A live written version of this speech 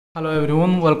Hello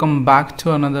everyone, welcome back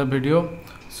to another video.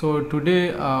 So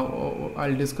today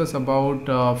I'll discuss about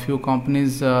a few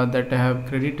companies that have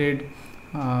credited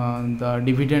the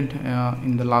dividend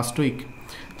in the last week.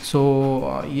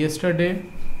 So yesterday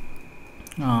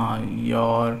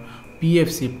your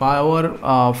PFC,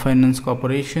 Power Finance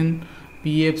Corporation,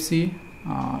 PFC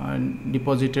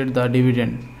deposited the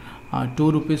dividend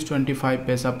 2 rupees 25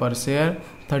 paisa per share.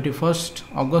 31st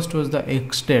August was the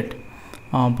ex-date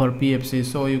for PFC.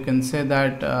 So you can say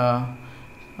that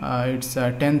it's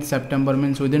 10th September,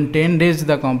 means within 10 days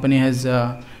the company has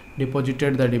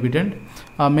deposited the dividend.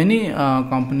 Many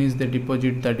companies, they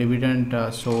deposit the dividend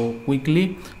so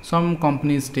quickly. Some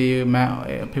companies stay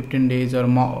 15 days or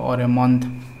a month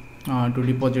to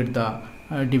deposit the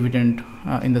dividend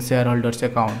in the shareholders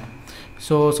account.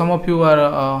 So some of you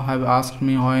have asked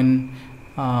me when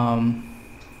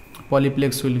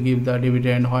Polyplex will give the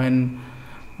dividend, when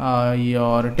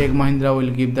your Tech Mahindra will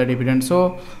give the dividend.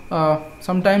 So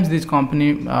sometimes this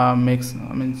company makes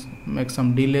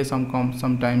some delay.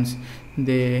 Sometimes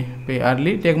they pay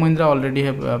early. Tech Mahindra already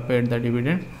have paid the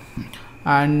dividend.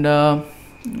 And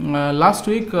last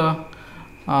week 3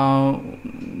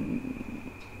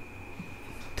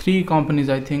 companies,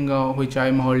 I think, which I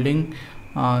am holding,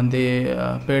 they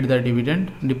paid the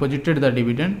dividend, deposited the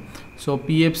dividend. So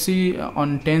PFC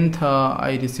on 10th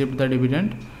I received the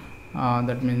dividend.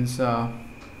 That means 2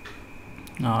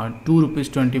 rupees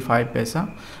 25 paisa.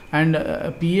 And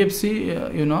PFC,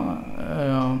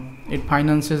 it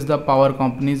finances the power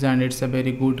companies, and it's a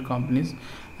very good companies.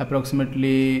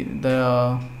 Approximately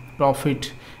the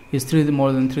profit is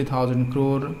more than 3,000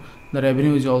 crore. The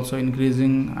revenue is also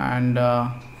increasing, and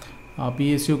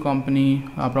PSU company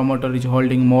promoter is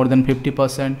holding more than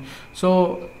 50%.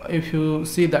 So if you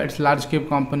see that it's large cap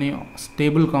company,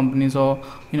 stable company, so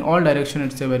in all direction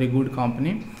it's a very good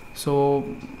company. So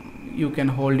you can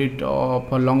hold it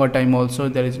for longer time also.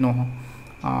 There is no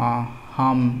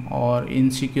harm or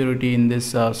insecurity in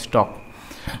this stock.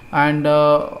 And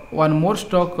one more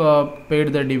stock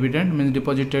paid the dividend, means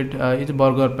deposited, is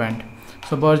Berger Paint.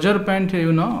 So Berger Paint,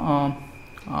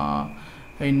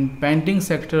 in painting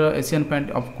sector, Asian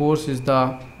Paint of course is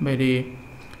the very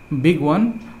big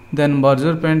one. Then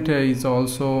Berger Paint is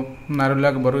also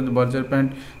Narulak, Berger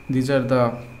Paint. These are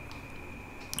the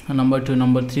number 2,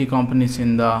 number 3 companies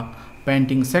in the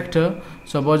painting sector.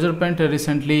 So Berger Paint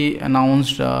recently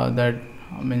announced that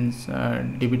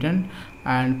dividend,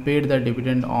 and paid the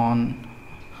dividend on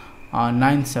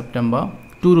 9th September,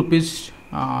 2 rupees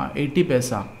 80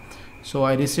 paisa. So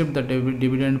I received the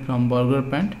dividend from Berger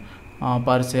Paint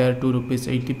per share 2 rupees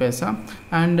 80 paisa.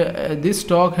 And this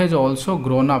stock has also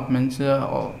grown up, means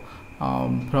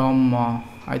from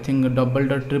I think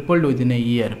doubled or tripled within a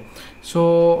year.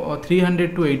 So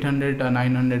 300 to 800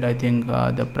 900, I think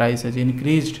the price has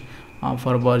increased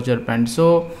for Berger Paint.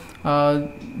 So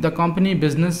the company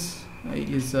business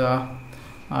is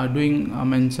doing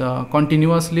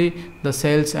continuously. The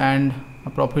sales and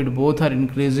profit both are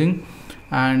increasing,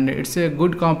 and it's a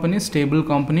good company, stable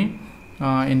company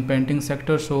in painting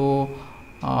sector. So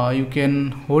you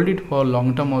can hold it for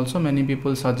long term also. Many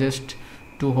people suggest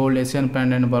to hold Asian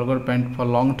Paint and Berger Paint for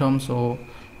long term, so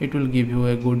it will give you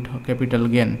a good capital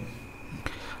gain.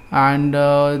 And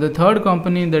the third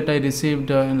company that I received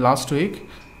in last week,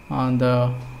 on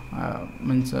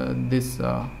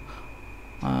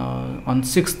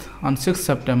 6th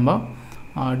September,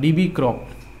 DB Crop.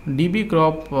 DB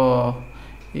Crop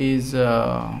is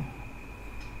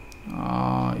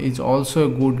also a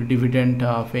good dividend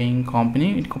paying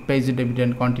company. It pays a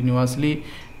dividend continuously,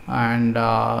 and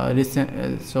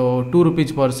so 2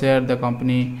 rupees per share the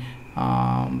company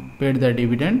paid the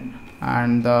dividend,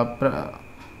 and the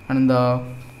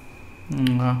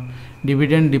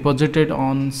dividend deposited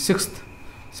on 6th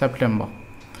September.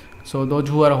 So those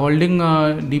who are holding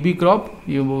DB Crop,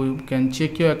 you can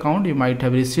check your account. You might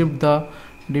have received the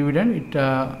dividend.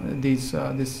 This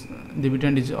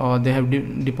dividend is they have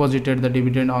deposited the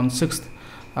dividend on 6th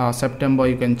September.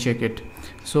 You can check it.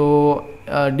 So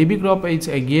DB Crop is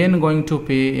again going to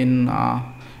pay in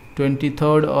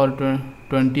 23rd or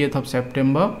 20th of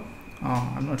September.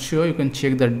 I'm not sure, you can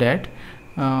check the date.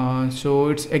 So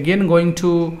it's again going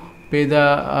to pay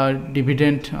the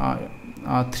dividend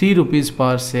 3 rupees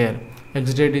per share.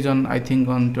 Ex date is on, I think,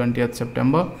 on 20th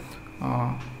September.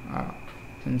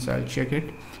 Since I'll check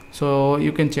it, so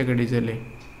you can check it easily.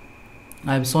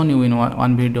 I have shown you in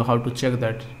one video how to check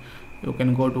that. You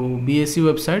can go to BSE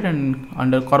website, and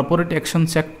under corporate action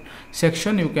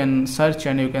section you can search,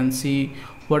 and you can see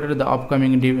what are the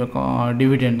upcoming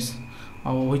dividends,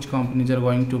 which companies are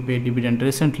going to pay dividend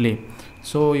recently.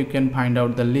 So you can find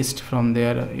out the list from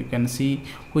there. You can see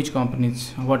which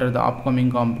companies, what are the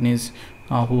upcoming companies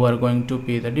who are going to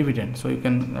pay the dividend. So you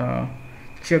can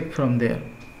check from there.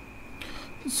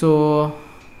 So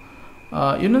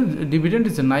dividend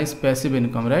is a nice passive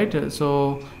income, right?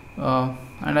 So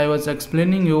and I was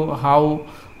explaining you how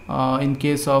in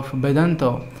case of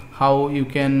Vedanta, how you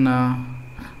can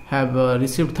have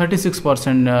received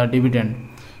 36% dividend.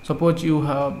 Suppose you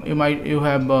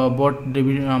have bought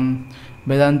dividend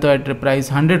Vedanta at a price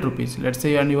 100 rupees, let's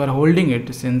say, and you are holding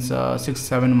it since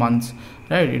 6-7 months,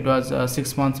 right? It was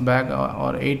 6 months back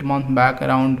or 8 months back,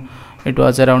 around it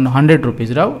was around 100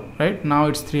 rupees, right? Now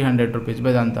it's 300 rupees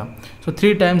Vedanta. So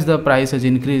 3 times the price has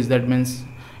increased. That means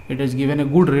it has given a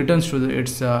good returns to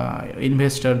its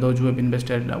investor, those who have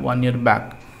invested 1 year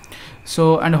back.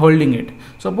 So, and holding it,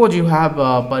 suppose you have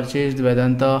purchased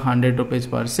Vedanta 100 rupees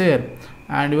per share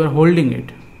and you are holding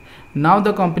it. Now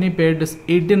the company paid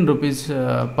 18 rupees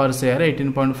per share,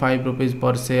 18.5 rupees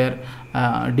per share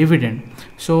dividend.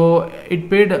 So it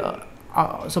paid,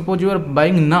 suppose you are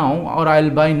buying now, or I'll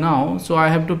buy now, so I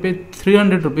have to pay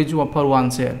 300 rupees for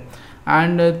 1 share,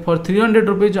 and for 300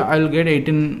 rupees I'll get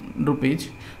 18 rupees.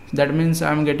 That means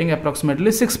I'm getting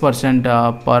approximately 6%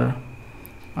 per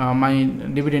my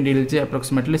dividend yield is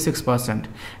approximately 6%.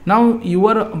 Now you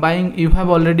are buying, you have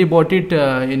already bought it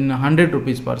in 100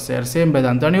 rupees per share, same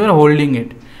Vedanta, and you are holding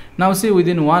it. Now see,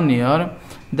 within 1 year,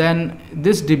 then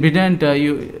this dividend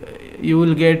you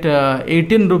will get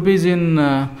 18 rupees in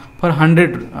per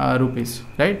 100 rupees,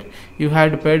 right? You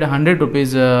had paid 100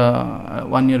 rupees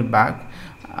 1 year back.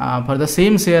 For the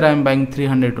same share I am buying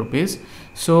 300 rupees.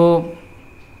 So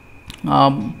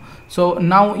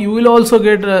now you will also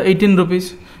get 18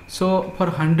 rupees. So for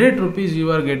 100 rupees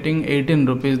you are getting 18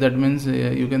 rupees. That means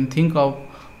you can think of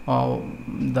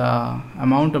the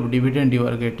amount of dividend you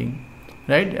are getting,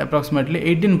 right? Approximately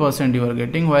 18% you are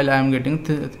getting, while I am getting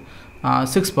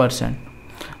 6%.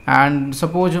 And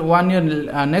suppose 1 year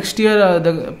next year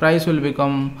the price will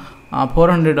become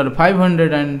 400 or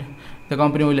 500, and the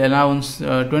company will announce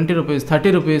 20 rupees,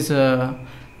 30 rupees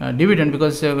dividend,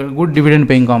 because a good dividend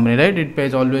paying company, right? It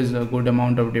pays always a good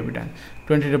amount of dividend,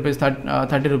 20 rupees,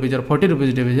 30 rupees or 40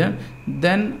 rupees dividend.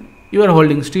 Then you are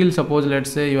holding still, suppose let's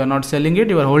say you are not selling it,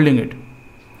 you are holding it.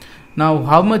 Now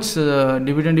how much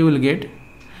dividend you will get?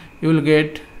 You will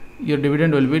get, your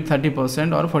dividend will be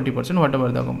 30% or 40%,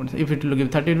 whatever the company. If it will give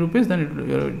 30 rupees, then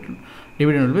your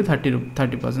dividend will be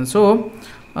 30%. So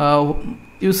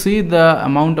you see the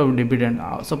amount of dividend.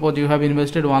 Suppose you have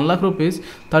invested 1 lakh rupees,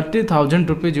 30,000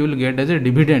 rupees you will get as a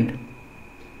dividend,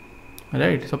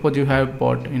 right? Suppose you have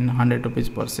bought in 100 rupees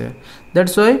per share.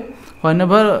 That's why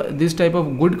whenever this type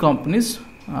of good companies,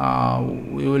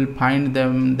 you will find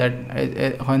them that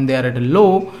when they are at a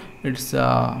low, it's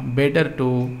better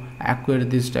to acquire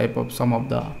this type of some of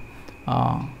the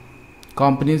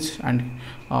companies and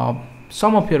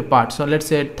some of your parts. So let's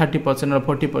say 30%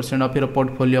 or 40% of your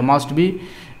portfolio must be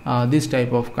this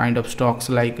type of kind of stocks,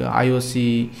 like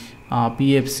IOC,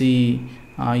 PFC,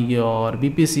 your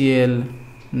BPCL,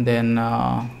 then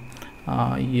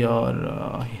your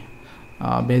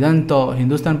Vedanta,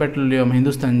 Hindustan Petroleum,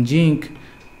 Hindustan Zinc,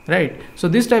 right? So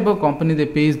this type of company, they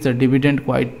pays the dividend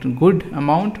quite good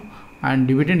amount, and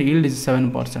dividend yield is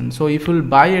 7%. So if you will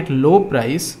buy at low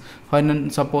price,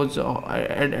 when suppose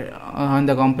when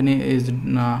the company is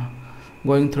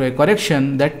going through a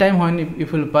correction, that time when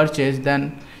if you will purchase,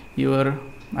 then you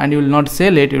will not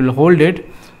sell it, you will hold it,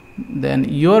 then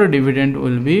your dividend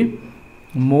will be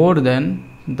more than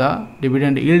the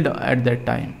dividend yield at that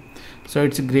time. So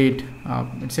it's a great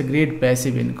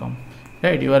passive income,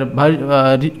 right? You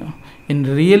are in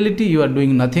reality you are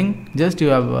doing nothing, just you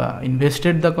have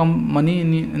invested the money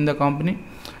in the company,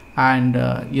 and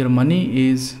your money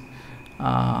is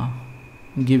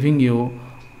giving you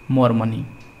more money.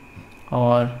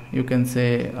 Or you can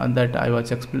say that I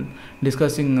was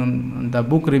discussing the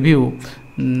book review,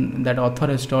 that author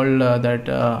has told that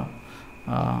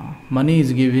money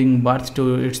is giving birth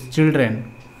to its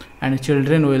children, and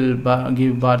children will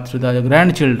give birth to the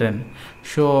grandchildren.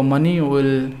 So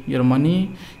your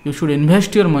money, you should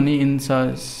invest your money in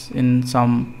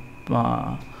some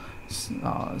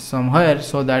somewhere,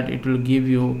 so that it will give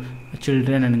you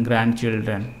children and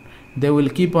grandchildren. They will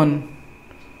keep on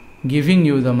giving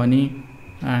you the money,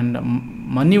 and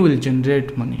money will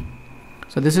generate money.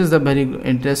 So this is the very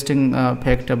interesting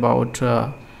fact about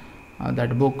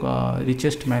that book,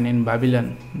 Richest Man in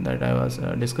Babylon, that I was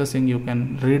discussing. You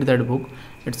can read that book,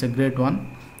 it's a great one.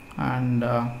 And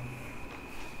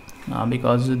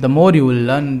because the more you will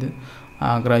learn,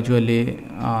 gradually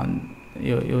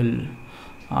you will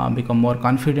become more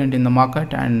confident in the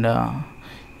market, and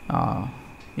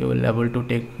you will able to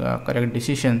take correct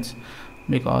decisions,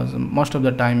 because most of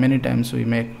the time, many times we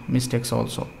make mistakes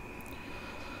also.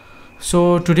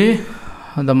 So today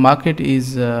the market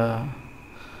is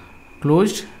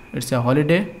closed. It's a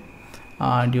holiday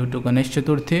due to Ganesh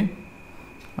Chaturthi.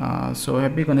 So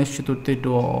happy Ganesh Chaturthi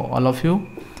to all of you.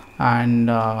 And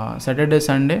Saturday,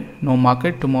 Sunday, no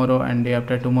market, tomorrow and day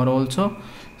after tomorrow also.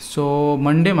 So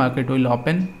Monday market will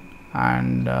open,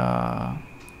 and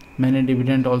many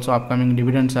dividend also, upcoming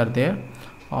dividends are there.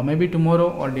 Or maybe tomorrow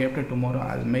or day after tomorrow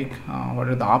I'll make what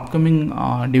are the upcoming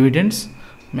dividends,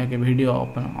 make a video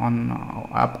on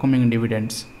upcoming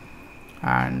dividends,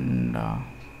 and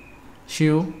see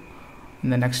you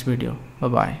in the next video. Bye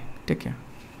bye, take care.